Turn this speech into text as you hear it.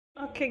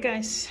Okay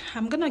guys,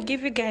 I'm gonna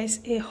give you guys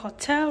a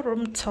hotel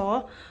room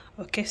tour.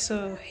 Okay,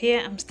 so here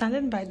I'm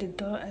standing by the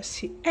door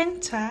as you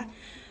enter.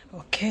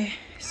 Okay,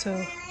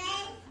 so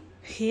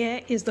here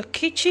is the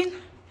kitchen.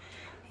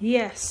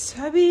 Yes,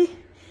 I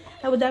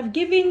would have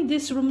given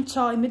this room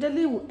tour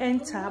immediately we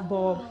enter,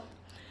 but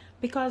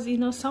because you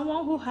know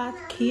someone who had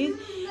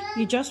kids,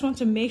 you just want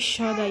to make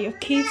sure that your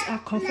kids are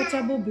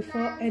comfortable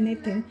before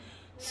anything.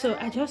 So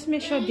I just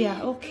make sure they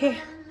are okay.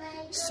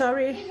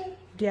 Sorry,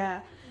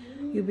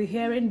 you'll be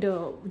hearing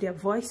their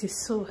voices.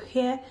 So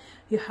here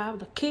you have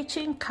the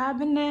kitchen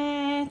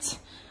cabinet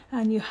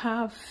and you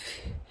have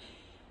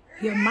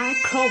your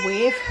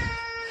microwave.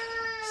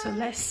 So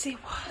let's see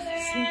what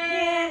is in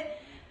here.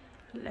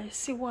 Let's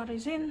see what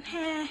is in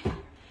here.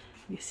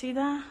 You see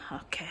that?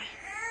 Okay.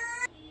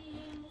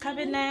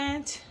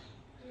 Cabinet.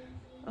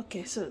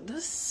 Okay, so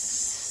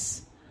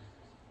this.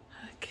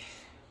 Okay.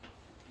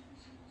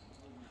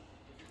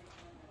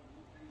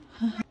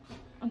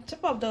 On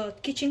top of the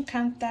kitchen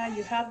counter,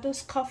 you have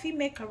this coffee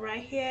maker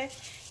right here.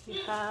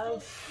 You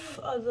have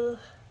other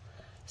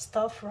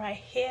stuff right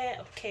here.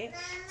 Okay,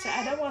 so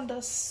I don't want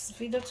this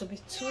video to be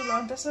too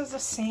long. This is the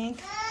sink.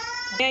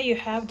 Here you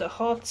have the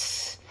hot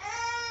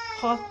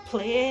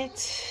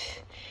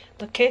plate,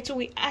 the kettle.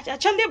 We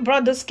actually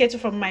brought this kettle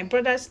from my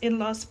brother's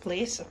in-laws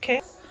place.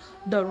 Okay,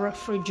 the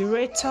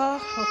refrigerator.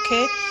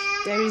 Okay,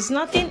 there is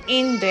nothing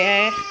in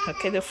there.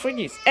 Okay, the fridge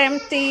is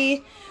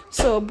empty.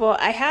 So but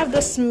I have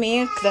this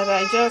milk that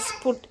I just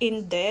put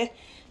in there.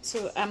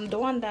 So I'm the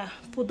one that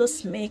put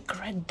this milk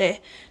right there.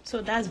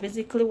 So that's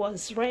basically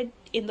what's right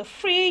in the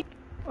fridge.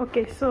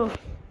 Okay, so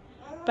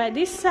by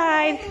this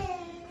side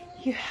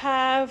you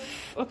have,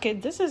 okay,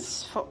 this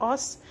is for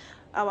us,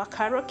 our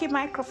karaoke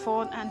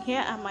microphone, and here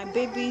are my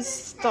baby's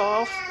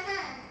stuff,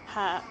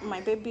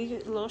 my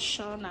baby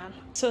lotion. And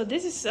so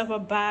this is our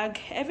bag.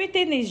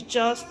 Everything is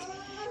just,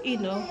 you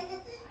know,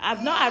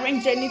 I've not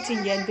arranged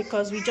anything yet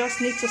because we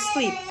just need to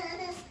sleep.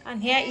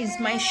 And here is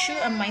my shoe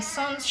and my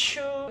son's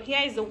shoe.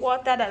 Here is the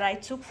water that I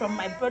took from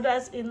my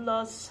brother's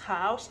in-laws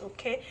house.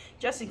 Okay,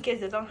 just in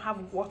case they don't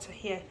have water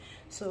here,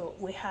 so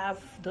we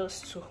have those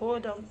to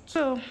hold on.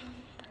 So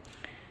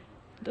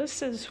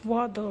this is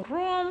what the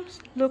rooms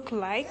look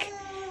like.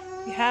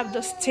 You have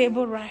this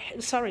table right,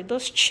 sorry,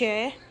 this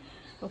chair.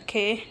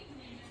 Okay,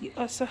 you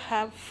also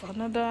have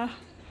another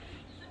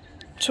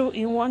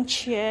 2-in-1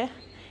 chair,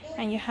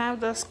 and you have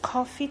this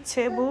coffee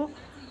table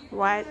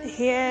right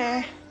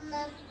here.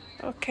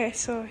 Okay,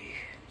 so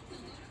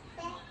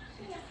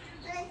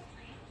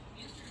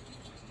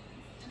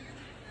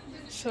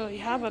you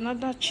have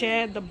another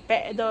chair, the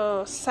bed,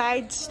 the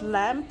side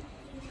lamp,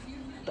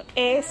 the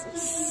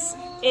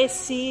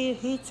AC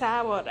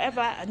heater,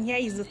 whatever, and here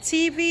is the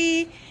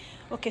TV.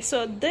 Okay,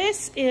 so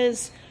this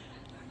is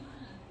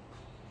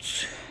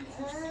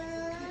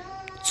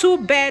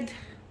 2-bed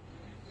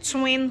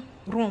twin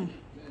room.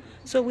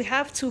 So we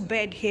have 2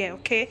 beds here.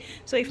 Okay,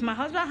 so if my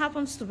husband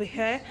happens to be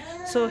here,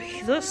 so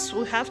this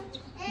we have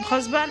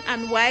husband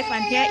and wife,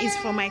 and here is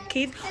for my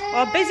kid,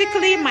 or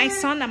basically my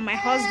son and my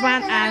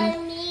husband,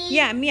 and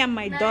yeah, me and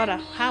my daughter.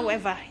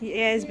 However,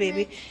 yes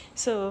baby,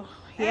 so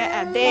here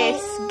are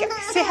this.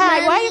 Say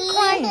hi. Why are you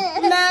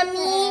crying,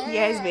 mommy?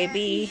 Yes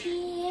baby.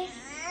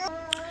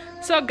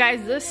 So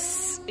guys,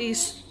 this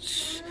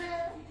is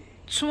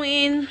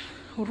twin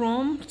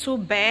room, 2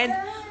 bed.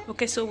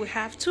 Okay, so we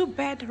have 2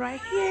 beds right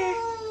here.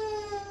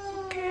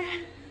 Okay,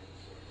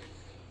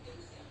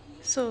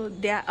 so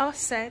they are all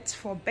set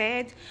for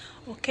bed.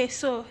 Okay,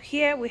 so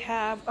here we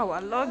have our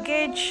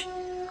luggage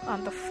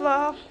on the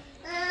floor.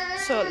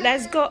 So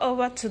let's go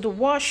over to the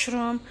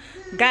washroom.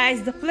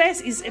 Guys, the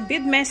place is a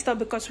bit messed up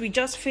because we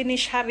just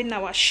finished having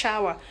our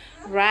shower,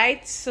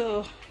 right?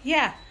 So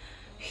yeah,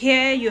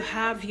 here you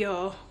have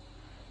your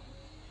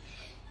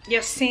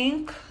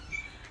sink,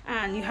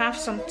 and you have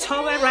some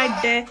towel right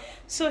there.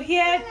 So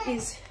here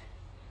is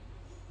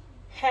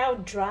hair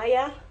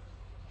dryer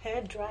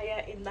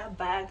in that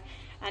bag,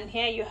 and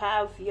here you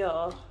have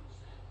your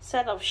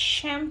set of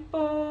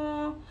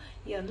shampoo,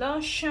 your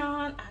lotion,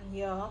 and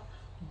your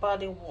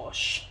body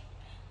wash.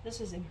 This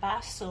is a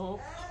bath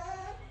soap.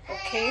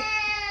 Okay,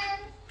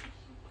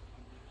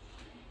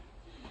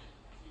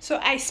 so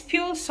I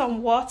spilled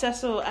some water,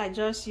 so I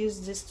just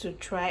used this to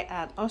dry,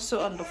 and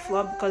also on the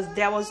floor because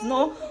there was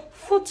no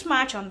foot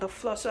match on the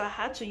floor, so I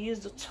had to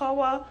use the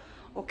towel,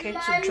 okay,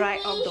 to dry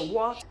up the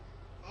water.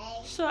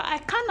 So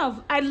I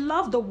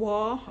love the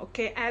wall.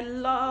 Okay, I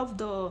love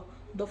the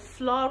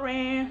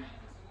flooring.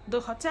 The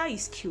hotel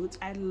is cute.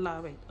 I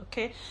love it.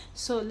 Okay,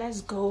 so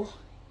let's go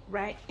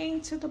right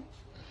into the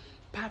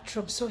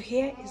bathroom. So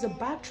here is the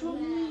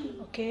bathroom.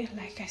 Okay,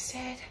 like I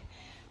said,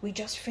 we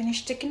just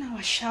finished taking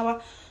our shower.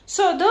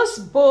 So this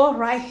bowl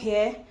right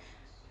here,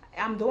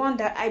 I'm the one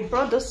that I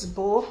brought this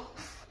bowl.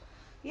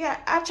 Yeah,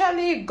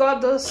 actually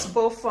got this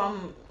bowl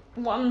from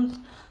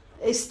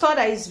a store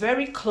that is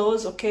very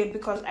close. Okay,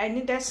 because I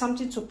needed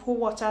something to pour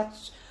water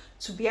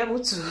to be able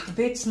to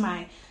bathe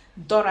my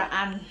daughter.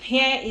 And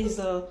here is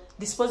a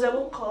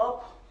disposable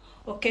cup.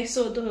 Okay,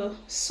 so the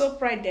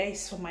soap right there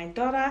is for my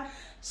daughter.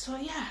 So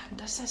yeah,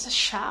 this is a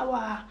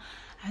shower,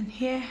 and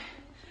here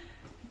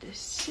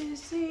this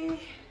is it.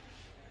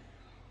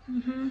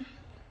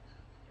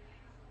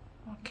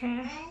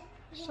 Okay,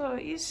 so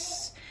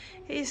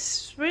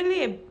it's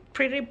really a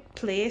pretty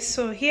place.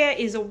 So here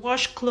is a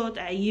washcloth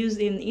I use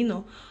in, you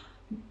know,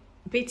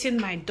 bathing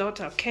my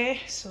daughter. Okay,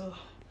 so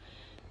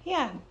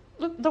yeah,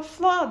 look, the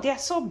floor, they are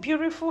so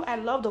beautiful. I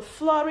love the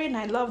flooring,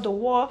 I love the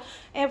wall,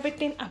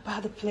 everything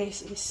about the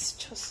place is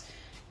just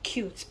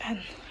cute.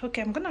 And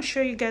okay, I'm gonna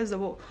show you guys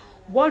the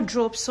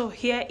wardrobe. So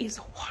here is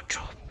a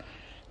wardrobe,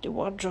 the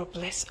wardrobe.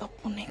 Let's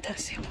open it and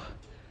see what.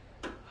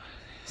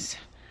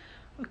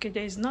 Okay,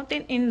 there is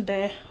nothing in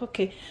there.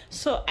 Okay,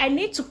 so I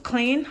need to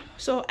clean,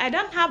 so I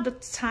don't have the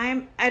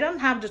time, I don't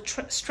have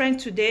the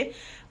strength today.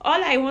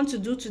 All I want to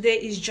do today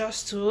is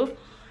just to,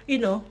 you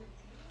know,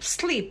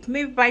 sleep.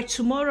 Maybe by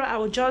tomorrow I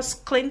will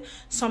just clean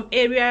some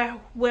area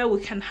where we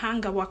can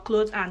hang our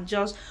clothes and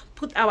just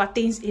put our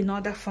things in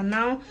order. For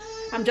now,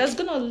 I'm just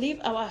gonna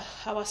leave our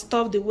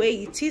stuff the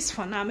way it is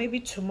for now. Maybe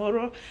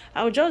tomorrow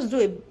I'll just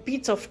do a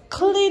bit of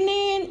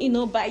cleaning, you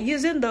know, by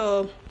using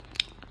the,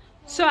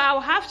 so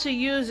I'll have to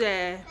use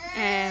a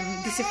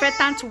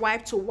disinfectant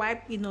wipe to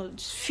wipe, you know,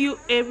 few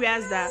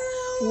areas that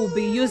we'll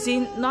be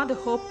using, not the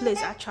whole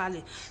place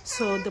actually.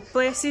 So the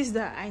places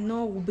that I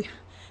know will be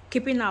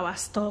keeping our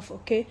stuff.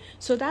 Okay,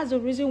 so that's the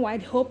reason why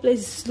the whole place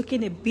is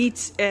looking a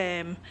bit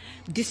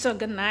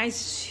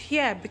disorganized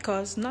here,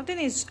 because nothing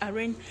is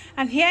arranged.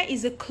 And here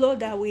is the clothes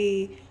that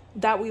we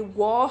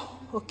wore,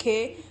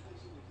 okay,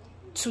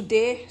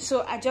 today.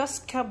 So I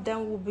just kept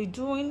them. We'll be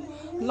doing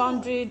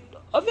laundry.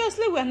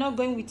 Obviously we're not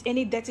going with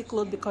any dirty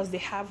clothes because they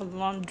have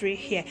laundry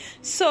here.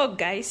 So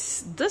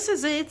guys, this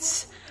is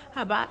it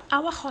about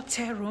our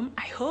hotel room.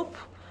 I hope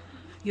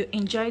you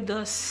enjoyed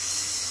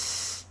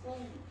this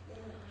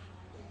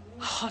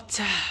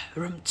hotel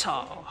room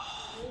tour.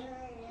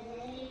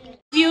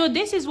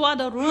 This is what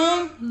the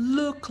room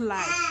look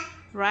like,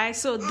 right?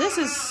 So this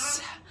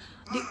is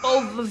the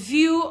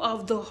overview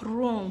of the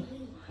room.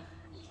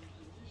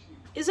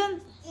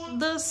 Isn't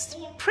this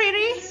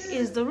pretty?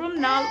 Is the room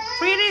now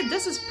pretty?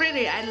 This is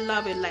pretty. I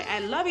love it. Like, I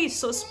love it. It's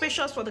so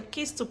spacious for the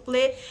kids to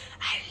play.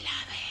 I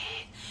love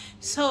it.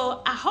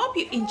 So I hope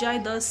you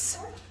enjoyed this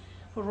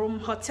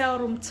hotel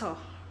room tour.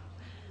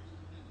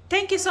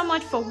 Thank you so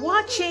much for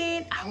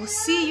watching. I will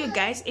see you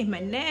guys in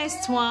my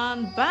next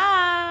one.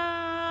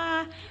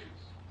 Bye.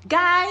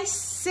 Guys,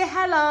 say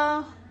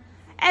hello.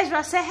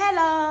 Ezra, say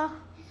hello.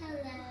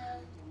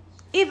 Hello.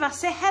 Eva,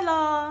 say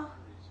hello.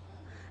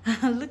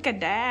 Look at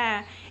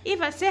that.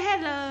 Eva, say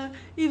hello.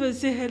 Eva,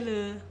 say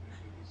hello.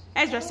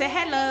 Ezra, say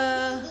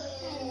hello.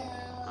 Hello.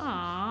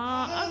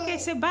 Aww. Okay,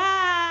 say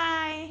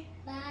bye.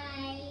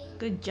 Bye.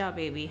 Good job,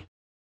 baby.